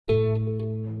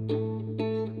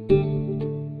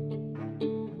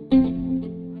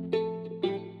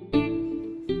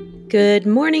Good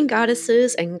morning,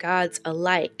 goddesses and gods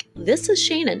alike. This is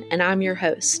Shannon, and I'm your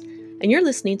host. And you're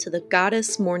listening to the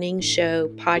Goddess Morning Show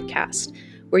podcast,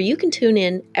 where you can tune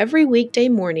in every weekday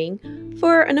morning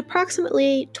for an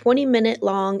approximately 20-minute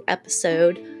long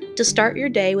episode to start your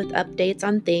day with updates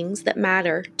on things that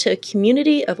matter to a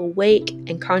community of awake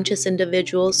and conscious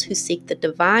individuals who seek the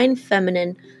divine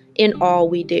feminine in all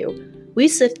we do. We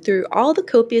sift through all the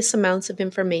copious amounts of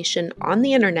information on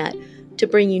the internet to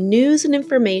bring you news and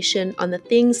information on the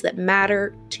things that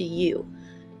matter to you.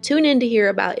 Tune in to hear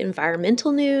about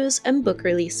environmental news and book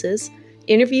releases,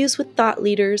 interviews with thought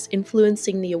leaders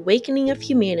influencing the awakening of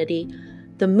humanity,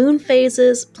 the moon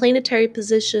phases, planetary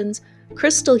positions,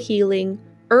 crystal healing,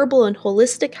 herbal and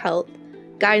holistic health,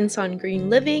 guidance on green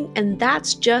living, and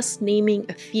that's just naming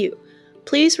a few.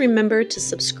 Please remember to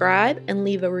subscribe and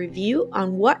leave a review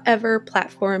on whatever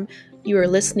platform you are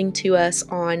listening to us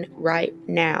on right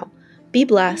now. Be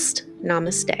blessed.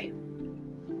 Namaste.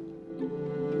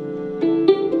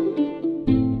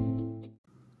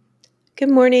 Good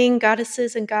morning,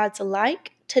 goddesses and gods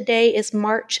alike. Today is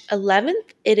March 11th.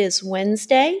 It is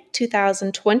Wednesday,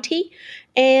 2020,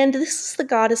 and this is the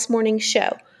Goddess Morning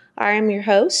Show. I am your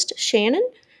host, Shannon,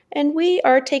 and we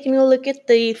are taking a look at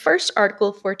the first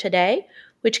article for today,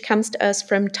 which comes to us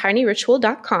from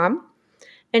tinyritual.com,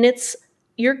 and it's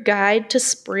your guide to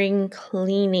spring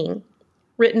cleaning,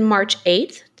 written March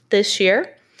 8th this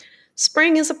year.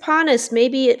 Spring is upon us.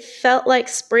 Maybe it felt like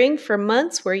spring for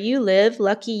months where you live,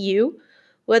 lucky you.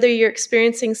 Whether you're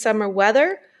experiencing summer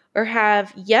weather or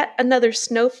have yet another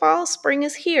snowfall, spring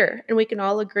is here, and we can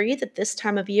all agree that this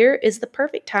time of year is the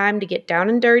perfect time to get down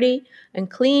and dirty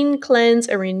and clean, cleanse,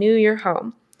 and renew your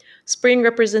home. Spring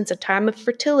represents a time of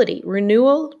fertility,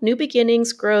 renewal, new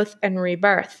beginnings, growth, and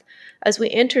rebirth. As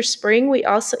we enter spring, we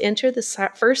also enter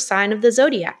the first sign of the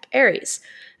zodiac, Aries.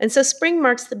 And so spring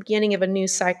marks the beginning of a new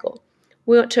cycle.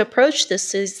 We want to approach this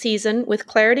season with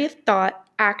clarity of thought,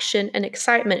 action, and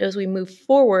excitement as we move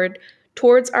forward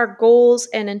towards our goals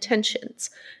and intentions.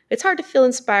 It's hard to feel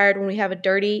inspired when we have a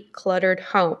dirty, cluttered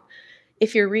home.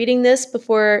 If you're reading this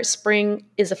before spring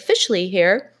is officially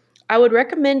here, I would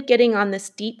recommend getting on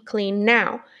this deep clean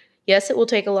now. Yes, it will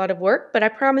take a lot of work, but I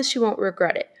promise you won't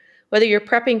regret it. Whether you're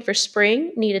prepping for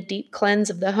spring, need a deep cleanse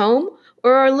of the home,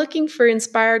 or are looking for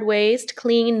inspired ways to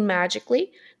clean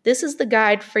magically, this is the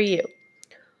guide for you.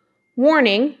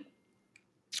 Warning,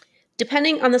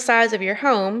 depending on the size of your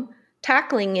home,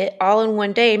 tackling it all in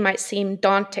one day might seem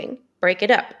daunting. Break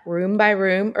it up, room by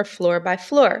room or floor by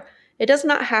floor. It does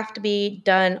not have to be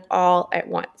done all at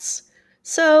once.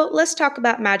 So let's talk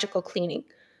about magical cleaning.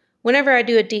 Whenever I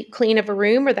do a deep clean of a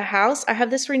room or the house, I have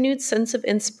this renewed sense of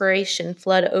inspiration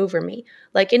flood over me.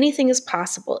 Like anything is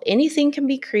possible, anything can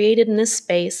be created in this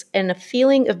space, and a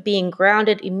feeling of being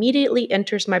grounded immediately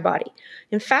enters my body.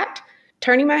 In fact,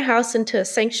 turning my house into a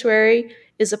sanctuary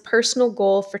is a personal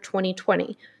goal for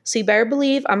 2020. So you better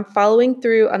believe I'm following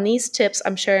through on these tips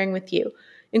I'm sharing with you.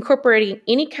 Incorporating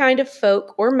any kind of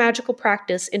folk or magical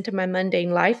practice into my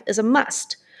mundane life is a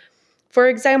must. For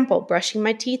example, brushing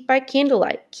my teeth by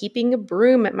candlelight, keeping a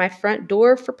broom at my front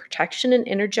door for protection and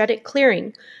energetic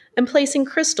clearing, and placing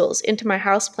crystals into my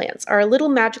houseplants are a little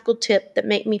magical tip that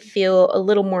make me feel a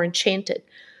little more enchanted.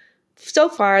 So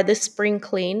far, this spring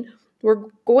clean, we're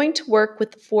going to work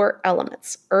with the 4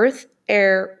 elements, earth,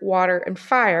 air, water, and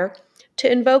fire, to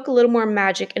invoke a little more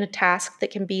magic in a task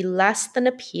that can be less than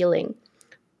appealing.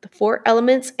 The 4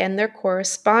 elements and their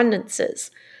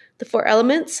correspondences. The 4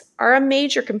 elements are a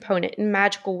major component in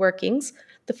magical workings.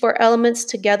 The 4 elements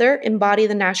together embody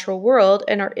the natural world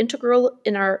and are integral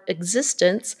in our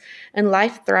existence and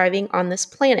life thriving on this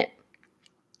planet.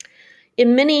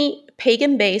 In many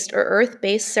pagan-based or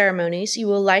earth-based ceremonies, you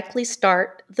will likely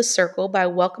start the circle by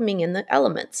welcoming in the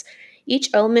elements.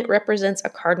 Each element represents a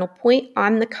cardinal point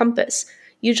on the compass,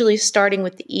 usually starting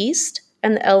with the east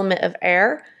and the element of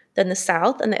air, then the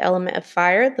south and the element of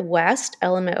fire, the west,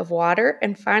 element of water,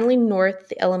 and finally north,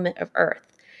 the element of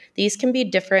earth. These can be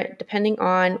different depending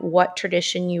on what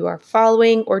tradition you are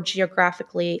following or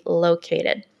geographically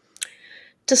located.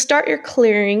 To start your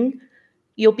clearing,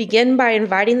 you'll begin by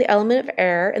inviting the element of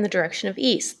air in the direction of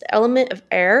east. The element of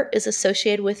air is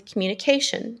associated with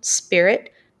communication,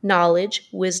 spirit, knowledge,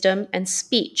 wisdom, and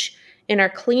speech. In our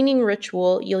cleaning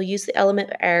ritual, you'll use the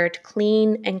element of air to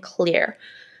clean and clear.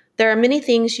 There are many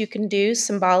things you can do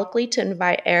symbolically to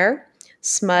invite air: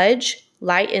 smudge,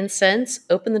 light incense,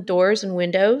 open the doors and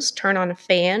windows, turn on a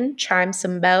fan, chime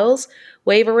some bells,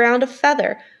 wave around a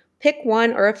feather. Pick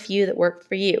one or a few that work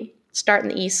for you. Start in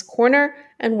the east corner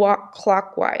and walk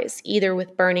clockwise, either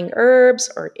with burning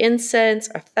herbs or incense,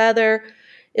 a feather.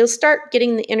 It'll start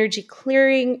getting the energy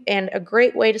clearing, and a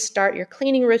great way to start your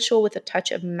cleaning ritual with a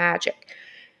touch of magic.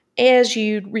 As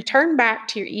you return back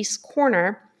to your east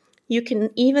corner, you can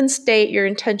even state your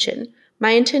intention.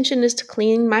 My intention is to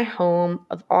clean my home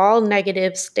of all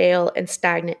negative, stale, and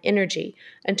stagnant energy,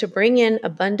 and to bring in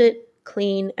abundant,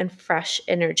 clean, and fresh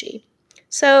energy.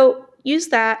 So use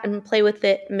that and play with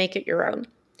it and make it your own.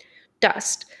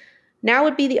 Dust. Now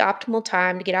would be the optimal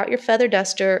time to get out your feather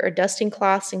duster or dusting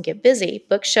cloths and get busy.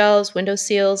 Bookshelves, window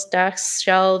seals, desks,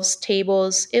 shelves,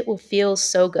 tables. It will feel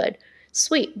so good.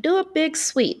 Sweep. Do a big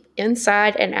sweep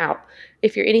inside and out.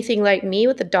 If you're anything like me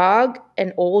with a dog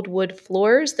and old wood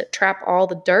floors that trap all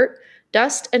the dirt,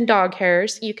 dust, and dog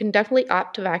hairs, you can definitely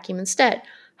opt to vacuum instead.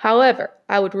 However,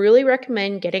 I would really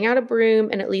recommend getting out a broom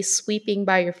and at least sweeping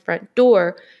by your front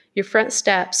door, your front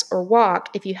steps, or walk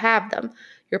if you have them,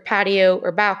 your patio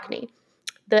or balcony.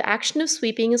 The action of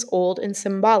sweeping is old and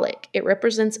symbolic. It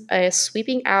represents a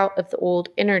sweeping out of the old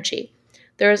energy.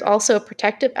 There is also a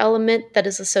protective element that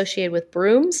is associated with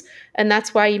brooms, and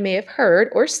that's why you may have heard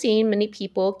or seen many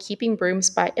people keeping brooms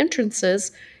by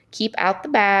entrances, keep out the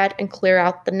bad and clear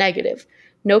out the negative.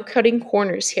 No cutting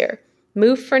corners here.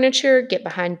 Move furniture, get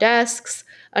behind desks,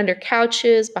 under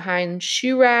couches, behind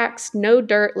shoe racks, no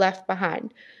dirt left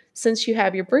behind. Since you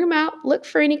have your broom out, look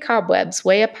for any cobwebs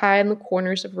way up high in the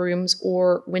corners of rooms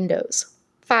or windows.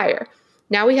 Fire.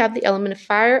 Now we have the element of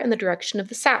fire in the direction of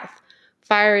the south.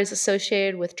 Fire is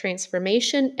associated with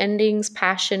transformation, endings,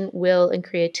 passion, will, and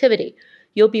creativity.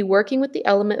 You'll be working with the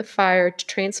element of fire to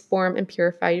transform and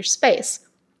purify your space.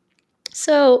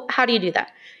 So, how do you do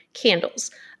that?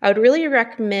 Candles. I would really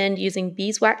recommend using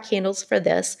beeswax candles for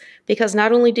this because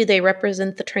not only do they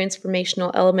represent the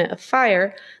transformational element of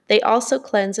fire, they also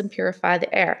cleanse and purify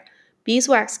the air.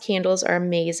 Beeswax candles are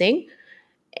amazing,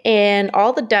 and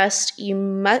all the dust you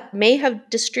may have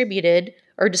distributed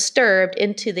or disturbed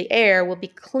into the air will be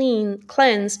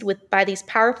cleansed by these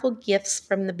powerful gifts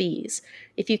from the bees.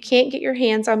 If you can't get your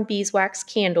hands on beeswax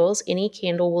candles, any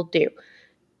candle will do.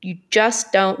 You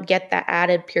just don't get that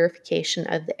added purification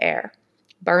of the air.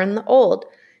 Burn the old.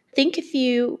 Think if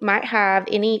you might have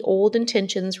any old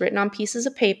intentions written on pieces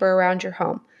of paper around your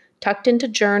home, tucked into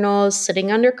journals,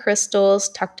 sitting under crystals,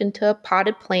 tucked into a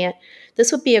potted plant.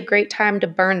 This would be a great time to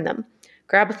burn them.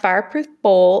 Grab a fireproof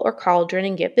bowl or cauldron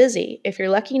and get busy. If you're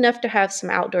lucky enough to have some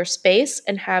outdoor space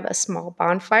and have a small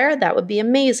bonfire, that would be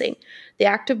amazing. The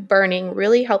act of burning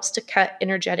really helps to cut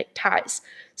energetic ties.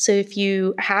 So if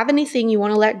you have anything you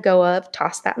want to let go of,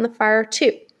 toss that in the fire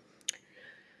too.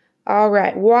 All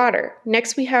right, water.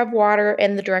 Next we have water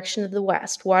in the direction of the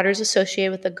west. Water is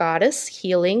associated with the goddess,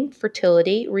 healing,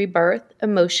 fertility, rebirth,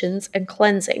 emotions, and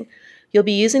cleansing. You'll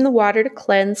be using the water to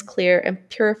cleanse, clear, and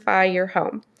purify your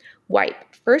home.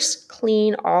 Wipe. First,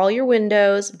 clean all your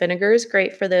windows. Vinegar is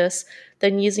great for this.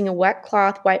 Then using a wet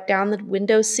cloth, wipe down the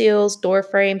window sills, door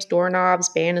frames, doorknobs,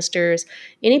 banisters,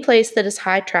 any place that is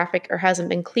high traffic or hasn't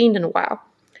been cleaned in a while.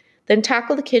 Then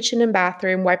tackle the kitchen and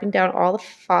bathroom, wiping down all the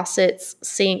faucets,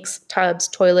 sinks, tubs,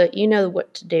 toilet. You know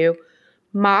what to do.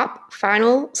 Mop.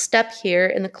 Final step here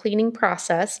in the cleaning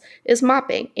process is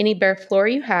mopping. Any bare floor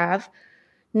you have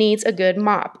needs a good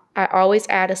mop. I always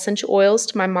add essential oils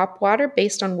to my mop water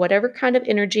based on whatever kind of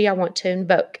energy I want to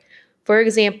invoke. For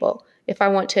example, if I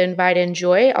want to invite in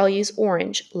joy, I'll use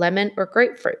orange, lemon, or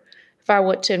grapefruit. If I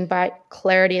want to invite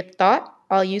clarity of thought,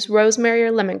 I'll use rosemary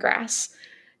or lemongrass.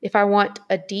 If I want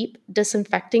a deep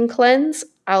disinfecting cleanse,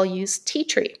 I'll use tea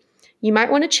tree. You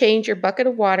might want to change your bucket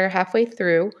of water halfway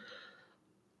through,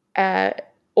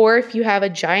 or if you have a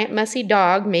giant messy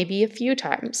dog, maybe a few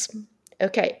times.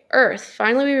 Okay, earth.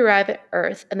 Finally, we arrive at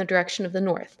earth in the direction of the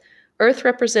north. Earth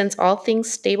represents all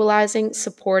things stabilizing,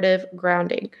 supportive,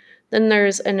 grounding. Then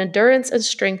there's an endurance and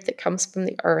strength that comes from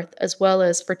the earth, as well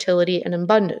as fertility and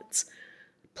abundance.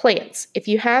 Plants. If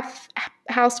you have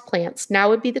house plants, now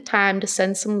would be the time to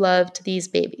send some love to these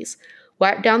babies.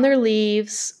 Wipe down their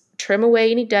leaves, trim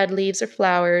away any dead leaves or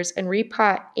flowers, and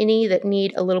repot any that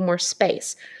need a little more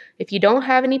space. If you don't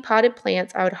have any potted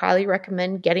plants, I would highly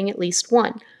recommend getting at least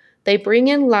one. They bring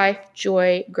in life,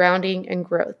 joy, grounding, and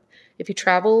growth. If you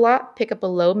travel a lot, pick up a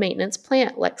low-maintenance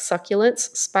plant like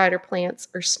succulents, spider plants,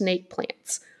 or snake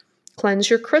plants.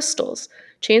 Cleanse your crystals.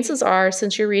 Chances are,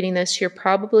 since you're reading this, you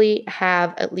probably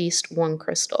have at least one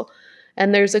crystal,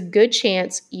 and there's a good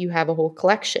chance you have a whole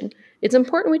collection. It's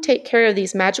important we take care of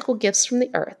these magical gifts from the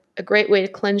earth. A great way to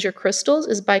cleanse your crystals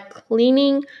is by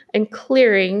cleaning and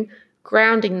clearing,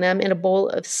 grounding them in a bowl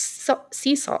of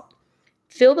sea salt.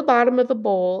 Fill the bottom of a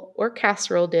bowl or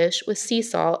casserole dish with sea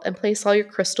salt and place all your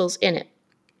crystals in it.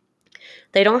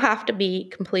 They don't have to be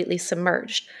completely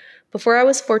submerged. Before I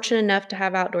was fortunate enough to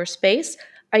have outdoor space,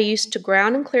 I used to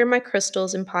ground and clear my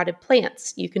crystals in potted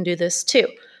plants. You can do this too.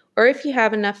 Or if you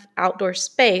have enough outdoor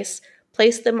space,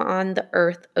 place them on the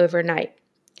earth overnight.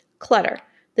 Clutter.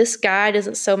 This guide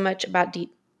isn't so much about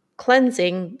deep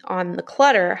cleansing on the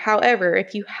clutter. However,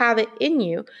 if you have it in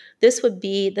you, this would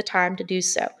be the time to do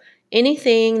so.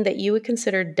 Anything that you would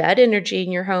consider dead energy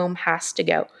in your home has to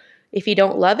go. If you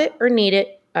don't love it or need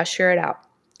it, usher it out.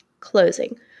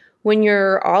 Closing. When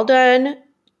you're all done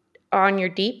on your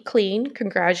deep clean,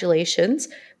 congratulations.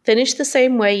 Finish the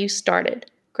same way you started.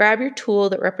 Grab your tool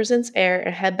that represents air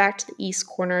and head back to the east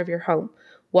corner of your home.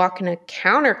 Walk in a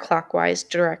counterclockwise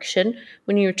direction.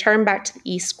 When you return back to the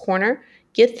east corner,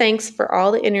 give thanks for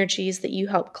all the energies that you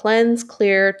help cleanse,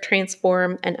 clear,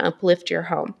 transform, and uplift your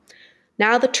home.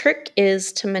 Now the trick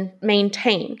is to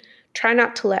maintain. Try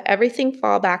not to let everything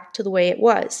fall back to the way it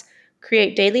was.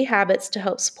 Create daily habits to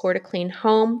help support a clean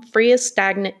home, free of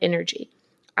stagnant energy.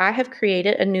 I have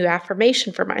created a new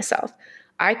affirmation for myself.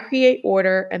 I create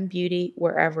order and beauty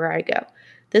wherever I go.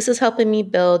 This is helping me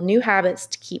build new habits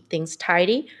to keep things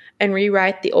tidy and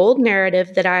rewrite the old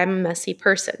narrative that I am a messy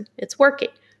person. It's working.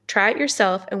 Try it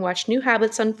yourself and watch new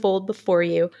habits unfold before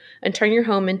you and turn your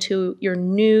home into your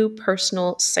new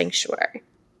personal sanctuary.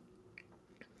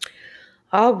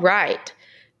 All right.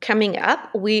 Coming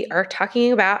up, we are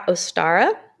talking about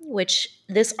Ostara, which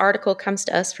this article comes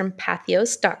to us from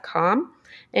Pathos.com,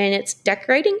 and it's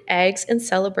decorating eggs in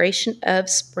celebration of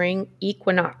spring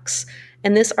equinox.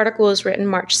 And this article was written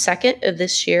March 2nd of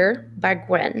this year by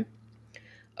Gwen.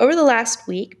 Over the last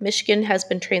week, Michigan has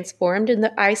been transformed into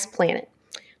the ice planet.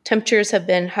 Temperatures have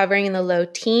been hovering in the low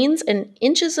teens, and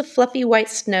inches of fluffy white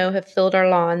snow have filled our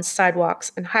lawns,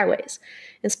 sidewalks, and highways.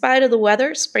 In spite of the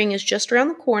weather, spring is just around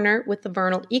the corner with the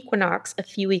vernal equinox a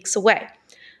few weeks away,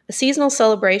 a seasonal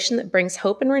celebration that brings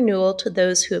hope and renewal to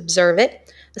those who observe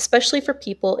it, especially for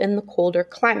people in the colder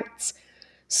climates.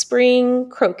 Spring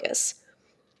crocus.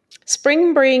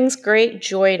 Spring brings great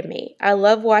joy to me. I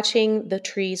love watching the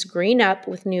trees green up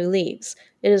with new leaves.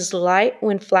 It is delight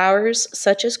when flowers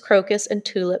such as crocus and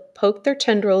tulip poke their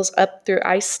tendrils up through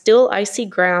still icy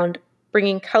ground,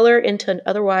 bringing color into an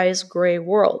otherwise gray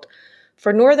world.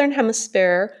 For Northern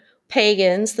Hemisphere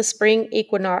pagans, the spring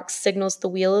equinox signals the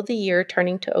wheel of the year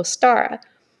turning to Ostara.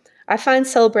 I find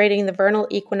celebrating the vernal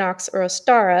equinox or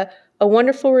Ostara a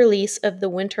wonderful release of the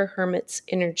winter hermit's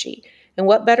energy. And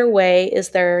what better way is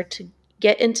there to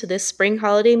get into this spring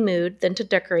holiday mood than to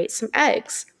decorate some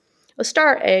eggs?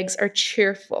 Ostara eggs are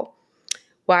cheerful.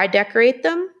 Why decorate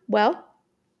them? Well,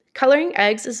 coloring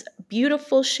eggs is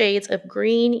beautiful shades of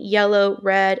green, yellow,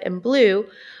 red, and blue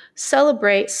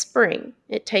celebrate spring.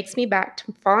 It takes me back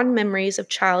to fond memories of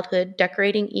childhood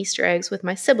decorating Easter eggs with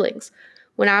my siblings.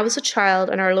 When I was a child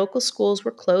and our local schools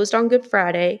were closed on Good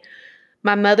Friday,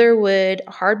 my mother would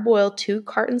hard-boil 2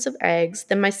 cartons of eggs.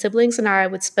 Then my siblings and I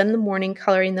would spend the morning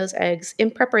coloring those eggs in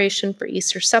preparation for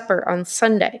Easter supper on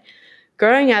Sunday.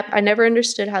 Growing up, I never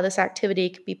understood how this activity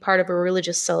could be part of a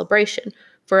religious celebration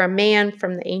for a man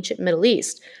from the ancient Middle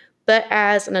East. But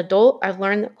as an adult, I've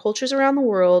learned that cultures around the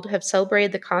world have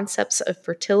celebrated the concepts of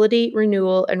fertility,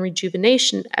 renewal, and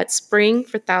rejuvenation at spring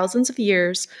for thousands of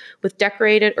years with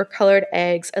decorated or colored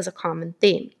eggs as a common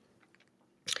theme.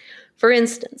 For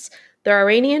instance, the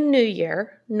Iranian New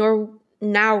Year,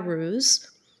 Nowruz,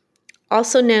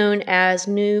 also known as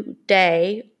New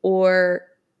Day or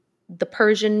the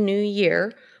Persian New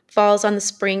Year, falls on the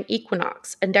spring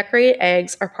equinox, and decorated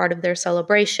eggs are part of their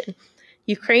celebration.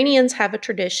 Ukrainians have a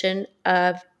tradition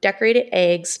of decorated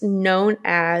eggs known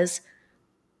as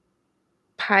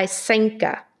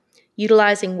pysanka,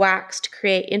 utilizing wax to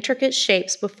create intricate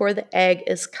shapes before the egg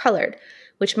is colored,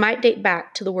 which might date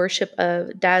back to the worship of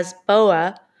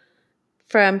Dazboa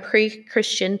from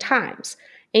pre-Christian times.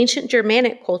 Ancient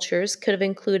Germanic cultures could have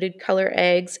included color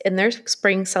eggs in their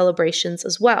spring celebrations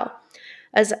as well.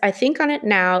 As I think on it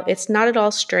now, it's not at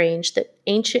all strange that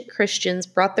ancient Christians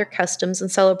brought their customs and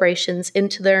celebrations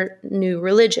into their new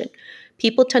religion.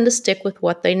 People tend to stick with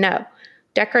what they know.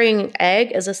 Decorating an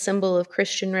egg as a symbol of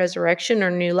Christian resurrection or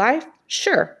new life?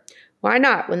 Sure. Why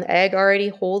not when the egg already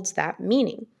holds that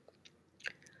meaning?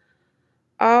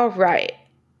 All right.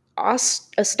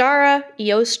 Ostara,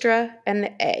 Eostra, and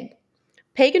the egg.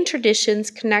 Pagan traditions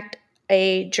connect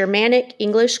a Germanic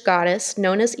English goddess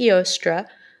known as Eostra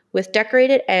with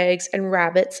decorated eggs and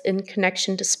rabbits in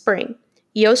connection to spring.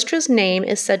 Eostra's name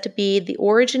is said to be the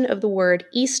origin of the word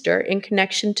Easter in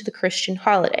connection to the Christian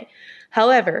holiday.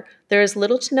 However, there is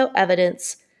little to no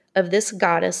evidence of this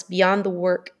goddess beyond the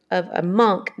work of a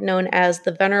monk known as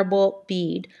the Venerable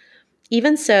Bede.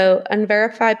 Even so,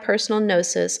 unverified personal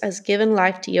gnosis has given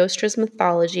life to Eostra's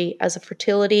mythology as a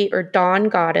fertility or dawn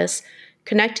goddess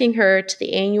connecting her to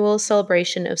the annual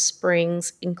celebration of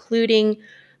springs, including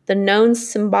the known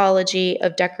symbology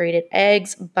of decorated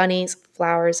eggs, bunnies,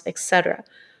 flowers, etc.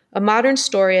 A modern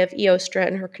story of Eostre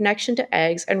and her connection to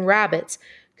eggs and rabbits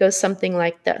goes something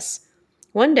like this.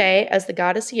 One day, as the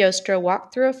goddess Eostre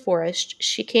walked through a forest,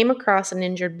 she came across an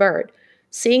injured bird.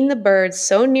 Seeing the bird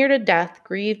so near to death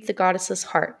grieved the goddess's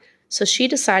heart, so she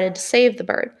decided to save the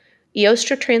bird.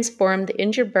 Eostre transformed the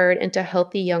injured bird into a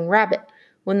healthy young rabbit.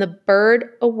 When the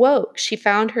bird awoke, she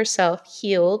found herself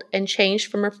healed and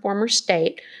changed from her former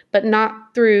state, but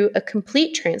not through a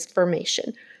complete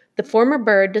transformation. The former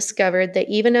bird discovered that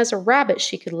even as a rabbit,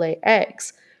 she could lay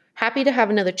eggs. Happy to have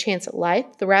another chance at life,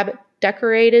 the rabbit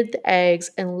decorated the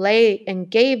eggs and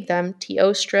gave them to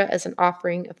Eostre as an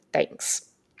offering of thanks.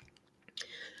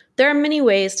 There are many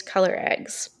ways to color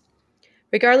eggs.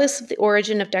 Regardless of the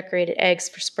origin of decorated eggs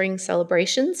for spring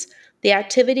celebrations, the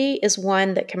activity is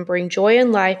one that can bring joy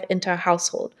and life into a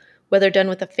household. Whether done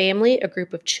with a family, a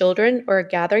group of children, or a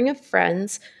gathering of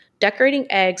friends, decorating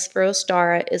eggs for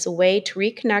Ostara is a way to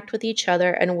reconnect with each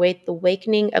other and await the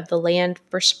awakening of the land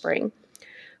for spring.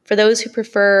 For those who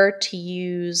prefer to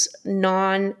use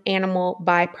non-animal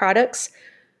byproducts,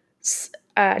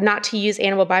 not to use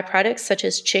animal byproducts such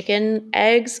as chicken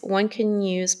eggs, one can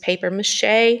use paper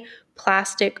mache,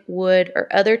 plastic, wood, or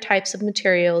other types of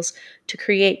materials to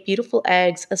create beautiful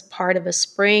eggs as part of a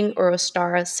spring or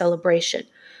Ostara celebration.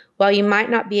 While you might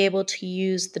not be able to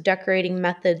use the decorating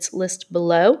methods listed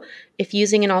below, if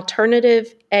using an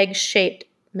alternative egg-shaped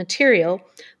material,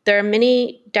 there are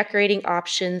many decorating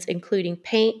options including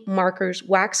paint, markers,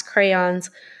 wax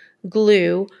crayons,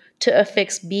 glue to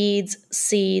affix beads,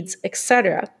 seeds,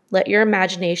 etc. Let your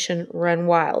imagination run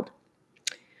wild.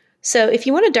 So if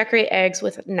you want to decorate eggs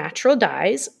with natural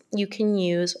dyes, you can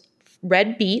use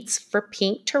red beets for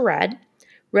pink to red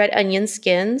onion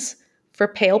skins for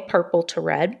pale purple to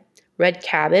red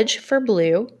cabbage for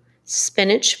blue,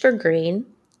 spinach for green,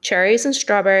 cherries and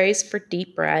strawberries for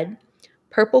deep red,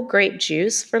 purple grape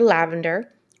juice for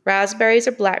lavender, raspberries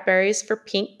or blackberries for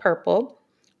pink purple,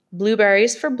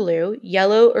 blueberries for blue,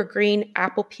 yellow or green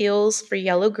apple peels for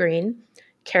yellow-green,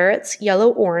 carrots,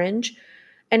 yellow-orange,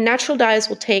 and natural dyes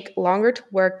will take longer to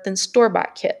work than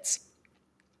store-bought kits.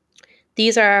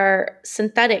 These are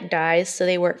synthetic dyes, so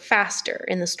they work faster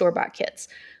in the store-bought kits.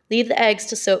 Leave the eggs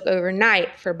to soak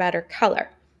overnight for better color.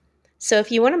 So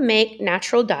if you want to make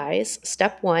natural dyes,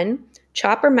 step 1,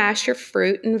 chop or mash your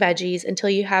fruit and veggies until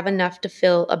you have enough to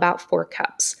fill about 4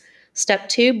 cups. Step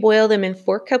 2, boil them in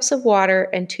 4 cups of water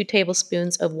and 2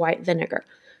 tablespoons of white vinegar.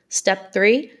 Step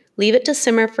 3, leave it to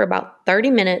simmer for about 30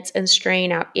 minutes and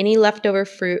strain out any leftover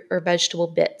fruit or vegetable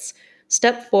bits.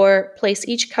 Step 4, place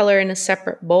each color in a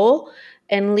separate bowl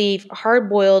and leave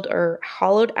hard-boiled or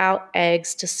hollowed-out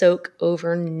eggs to soak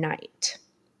overnight.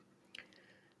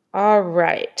 All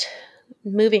right,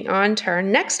 moving on to our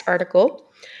next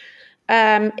article.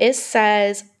 It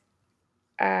says,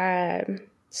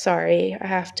 sorry, I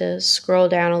have to scroll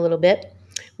down a little bit.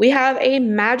 We have a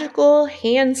magical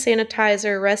hand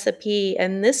sanitizer recipe,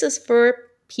 and this is for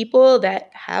people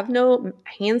that have no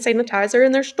hand sanitizer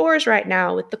in their stores right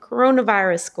now with the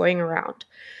coronavirus going around.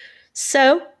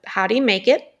 So, how do you make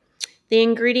it? The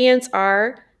ingredients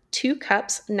are 2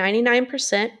 cups,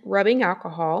 99% rubbing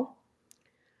alcohol.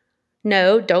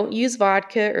 No, don't use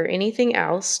vodka or anything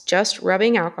else, just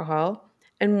rubbing alcohol,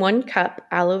 and 1 cup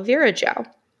aloe vera gel,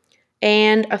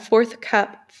 and a 1/4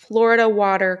 cup Florida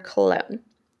water cologne,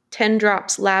 10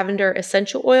 drops lavender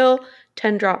essential oil,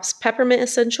 10 drops peppermint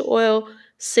essential oil,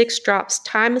 6 drops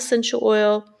thyme essential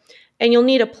oil, and you'll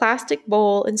need a plastic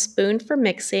bowl and spoon for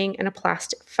mixing and a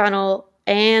plastic funnel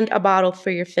and a bottle for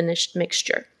your finished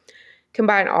mixture.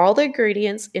 Combine all the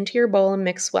ingredients into your bowl and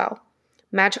mix well.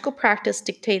 Magical practice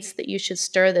dictates that you should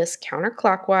stir this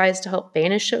counterclockwise to help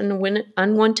banish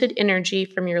unwanted energy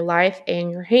from your life and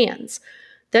your hands.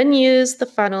 Then use the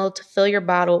funnel to fill your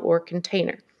bottle or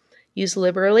container. Use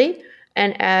liberally,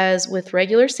 and as with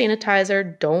regular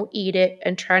sanitizer, don't eat it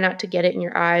and try not to get it in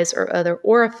your eyes or other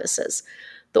orifices.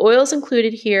 The oils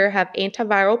included here have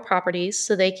antiviral properties,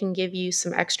 so they can give you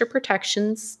some extra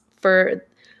protections for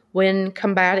when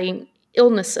combating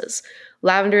illnesses.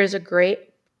 Lavender is a great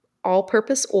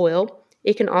all-purpose oil.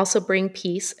 It can also bring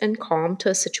peace and calm to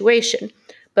a situation.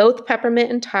 Both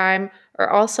peppermint and thyme are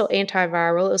also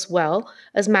antiviral as well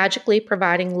as magically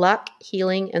providing luck,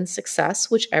 healing, and success,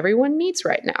 which everyone needs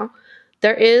right now.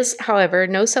 There is, however,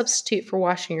 no substitute for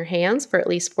washing your hands for at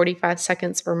least 45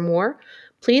 seconds or more.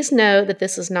 Please know that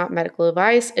this is not medical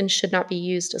advice and should not be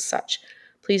used as such.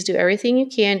 Please do everything you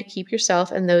can to keep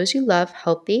yourself and those you love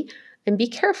healthy and be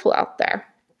careful out there.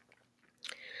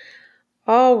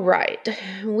 All right.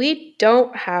 We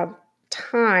don't have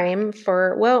time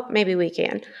for, well, maybe we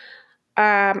can.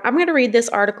 I'm going to read this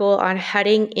article on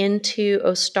heading into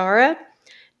Ostara,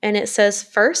 and it says,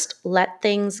 First, let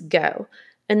things go.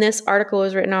 And this article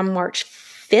was written on March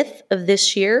 5th of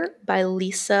this year by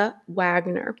Lisa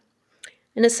Wagner.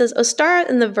 And it says, Ostara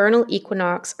and the vernal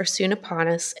equinox are soon upon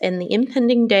us, and the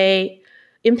impending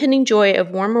joy of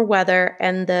warmer weather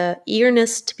and the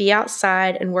eagerness to be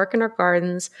outside and work in our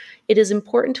gardens, it is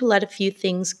important to let a few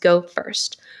things go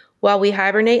first. While we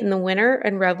hibernate in the winter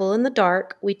and revel in the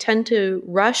dark, we tend to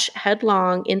rush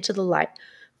headlong into the light,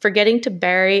 forgetting to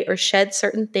bury or shed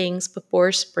certain things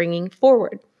before springing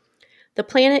forward. The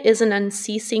planet is in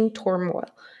unceasing turmoil,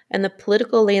 and the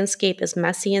political landscape is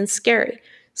messy and scary.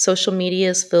 Social media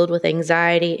is filled with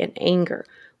anxiety and anger.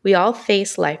 We all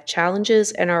face life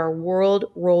challenges, and our world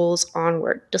rolls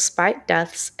onward, despite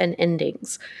deaths and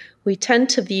endings. We tend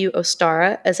to view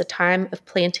Ostara as a time of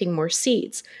planting more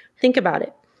seeds. Think about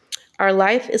it. Our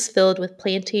life is filled with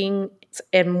plantings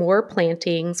and more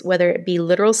plantings, whether it be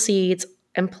literal seeds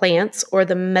and plants or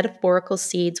the metaphorical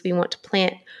seeds we want to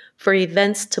plant for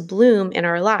events to bloom in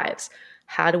our lives.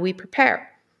 How do we prepare?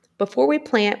 Before we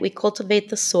plant, we cultivate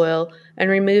the soil and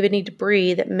remove any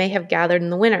debris that may have gathered in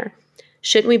the winter.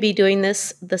 Shouldn't we be doing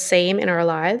this the same in our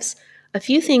lives? A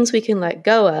few things we can let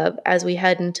go of as we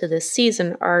head into this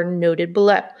season are noted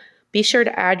below. Be sure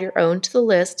to add your own to the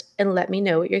list and let me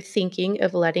know what you're thinking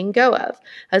of letting go of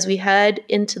as we head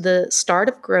into the start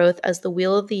of growth as the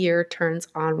wheel of the year turns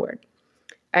onward.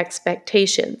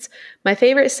 Expectations. My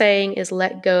favorite saying is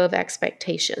let go of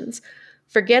expectations.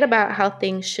 Forget about how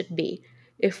things should be.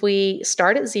 If we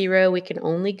start at zero, we can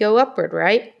only go upward,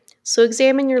 right? So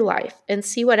examine your life and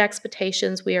see what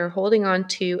expectations we are holding on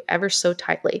to ever so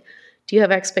tightly. Do you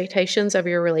have expectations of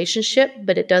your relationship,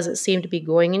 but it doesn't seem to be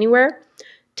going anywhere?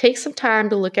 Take some time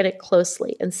to look at it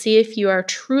closely and see if you are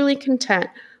truly content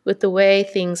with the way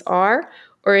things are,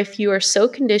 or if you are so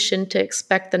conditioned to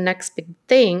expect the next big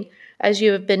thing as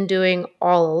you have been doing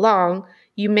all along,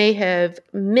 you may have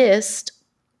missed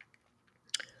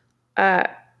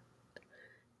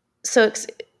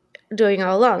doing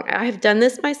all along. I have done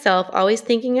this myself, always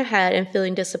thinking ahead and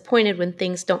feeling disappointed when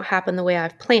things don't happen the way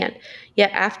I've planned.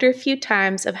 Yet after a few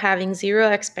times of having zero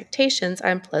expectations,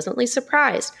 I'm pleasantly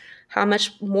surprised how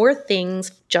much more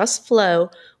things just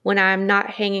flow when I'm not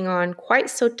hanging on quite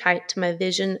so tight to my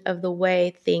vision of the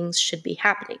way things should be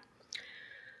happening.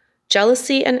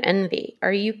 Jealousy and envy.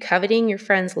 Are you coveting your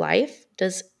friend's life?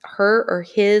 Does her or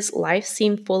his life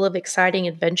seem full of exciting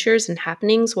adventures and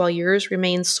happenings while yours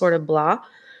remains sort of blah?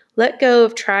 Let go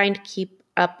of trying to keep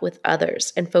up with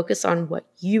others and focus on what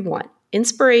you want.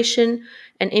 Inspiration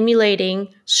and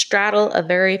emulating straddle a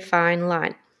very fine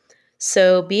line.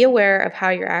 So be aware of how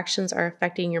your actions are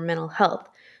affecting your mental health.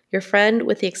 Your friend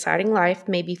with the exciting life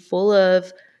may be full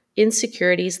of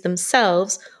insecurities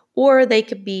themselves, or they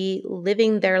could be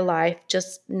living their life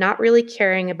just not really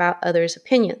caring about others'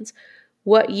 opinions.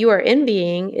 What you are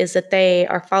envying is that they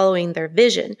are following their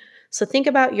vision. So think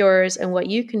about yours and what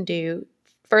you can do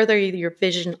further your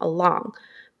vision along.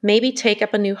 Maybe take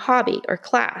up a new hobby or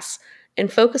class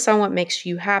and focus on what makes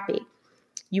you happy.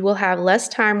 You will have less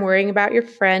time worrying about your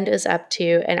friend is up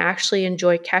to and actually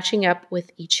enjoy catching up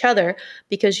with each other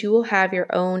because you will have your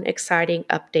own exciting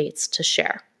updates to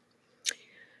share.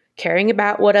 Caring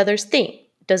about what others think.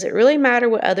 Does it really matter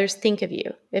what others think of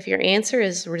you? If your answer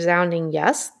is resounding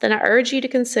yes, then I urge you to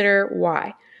consider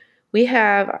why. We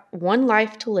have one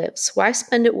life to live, so why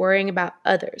spend it worrying about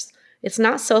others? It's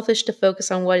not selfish to focus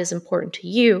on what is important to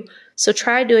you, so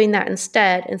try doing that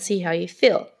instead and see how you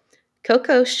feel.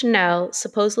 Coco Chanel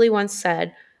supposedly once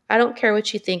said, I don't care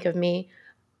what you think of me.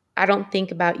 I don't think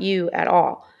about you at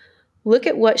all. Look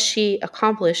at what she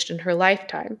accomplished in her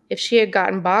lifetime. If she had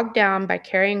gotten bogged down by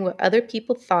caring what other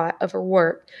people thought of her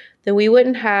work, then we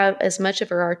wouldn't have as much of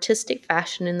her artistic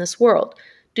fashion in this world.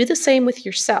 Do the same with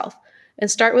yourself and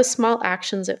start with small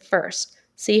actions at first.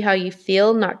 See how you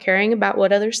feel not caring about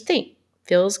what others think.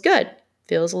 Feels good.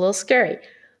 Feels a little scary.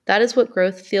 That is what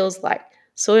growth feels like.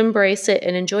 So embrace it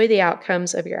and enjoy the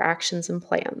outcomes of your actions and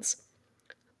plans.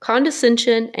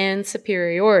 Condescension and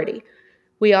superiority.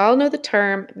 We all know the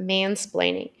term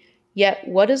mansplaining, yet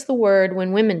what is the word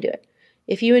when women do it?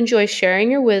 If you enjoy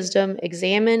sharing your wisdom,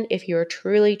 examine if you are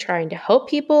truly trying to help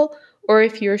people or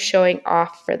if you're showing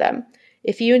off for them.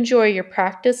 If you enjoy your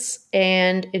practice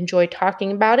and enjoy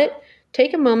talking about it,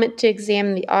 take a moment to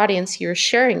examine the audience you're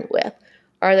sharing it with.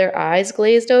 Are their eyes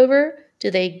glazed over?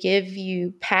 Do they give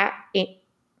you pat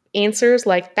answers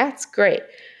like, that's great,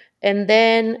 and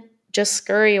then just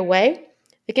scurry away?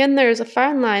 Again, there is a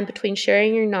fine line between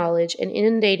sharing your knowledge and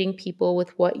inundating people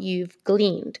with what you've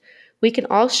gleaned. We can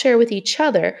all share with each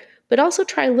other, but also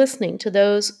try listening to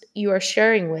those you are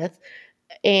sharing with,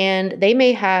 and they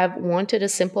may have wanted a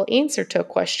simple answer to a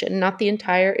question, not the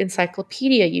entire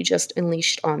encyclopedia you just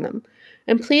unleashed on them.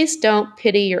 And please don't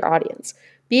pity your audience.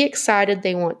 Be excited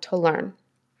they want to learn.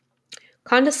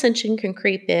 Condescension can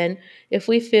creep in if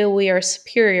we feel we are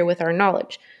superior with our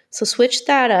knowledge. So switch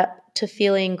that up to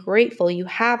feeling grateful you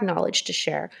have knowledge to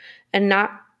share and note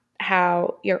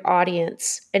how your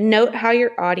audience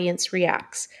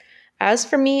reacts. As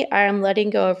for me, I am letting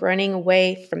go of running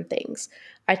away from things.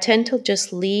 I tend to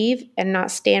just leave and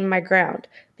not stand my ground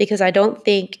because I don't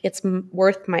think it's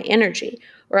worth my energy,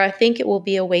 or I think it will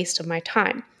be a waste of my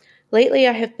time. Lately,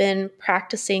 I have been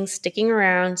practicing sticking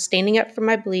around, standing up for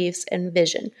my beliefs and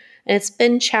vision, and it's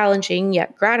been challenging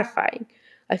yet gratifying.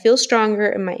 I feel stronger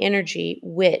in my energy,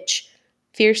 which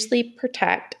fiercely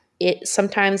protect it,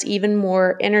 sometimes even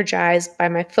more energized by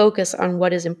my focus on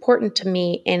what is important to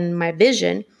me and my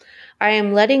vision. I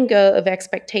am letting go of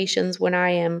expectations when I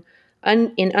am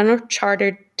in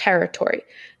uncharted territory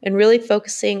and really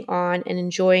focusing on and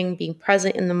enjoying being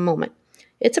present in the moment.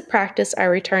 It's a practice I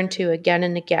return to again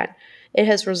and again. It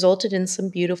has resulted in some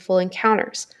beautiful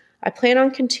encounters. I plan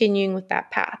on continuing with that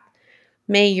path.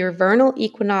 May your vernal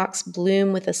equinox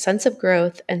bloom with a sense of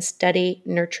growth and steady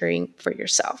nurturing for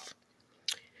yourself.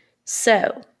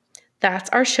 So,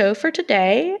 that's our show for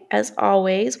today. As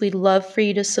always, we'd love for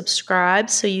you to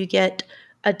subscribe so you get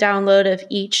a download of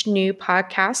each new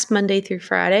podcast Monday through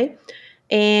Friday.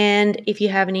 And if you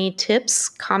have any tips,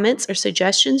 comments, or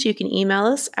suggestions, you can email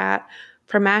us at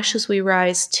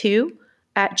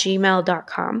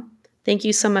fromasheswerise2@gmail.com. Thank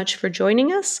you so much for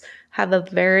joining us. Have a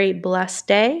very blessed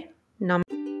day.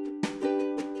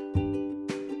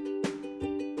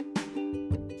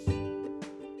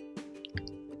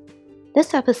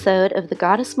 This episode of the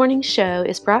Goddess Morning Show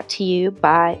is brought to you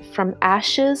by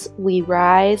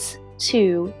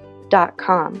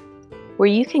FromAshesWeRise2.com, where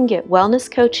you can get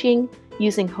wellness coaching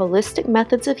using holistic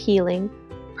methods of healing,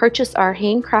 purchase our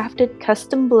handcrafted,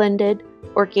 custom blended,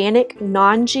 organic,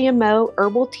 non-GMO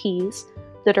herbal teas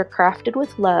that are crafted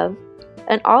with love,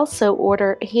 and also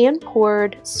order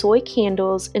hand-poured soy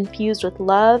candles infused with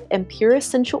love and pure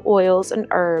essential oils and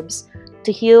herbs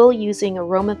to heal using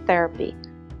aromatherapy.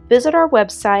 Visit our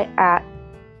website at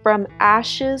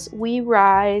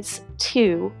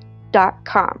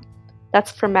FromAshesWeRise2.com.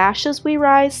 That's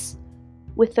FromAshesWeRise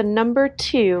with the number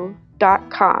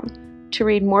 2.com to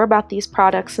read more about these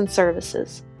products and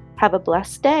services. Have a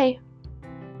blessed day.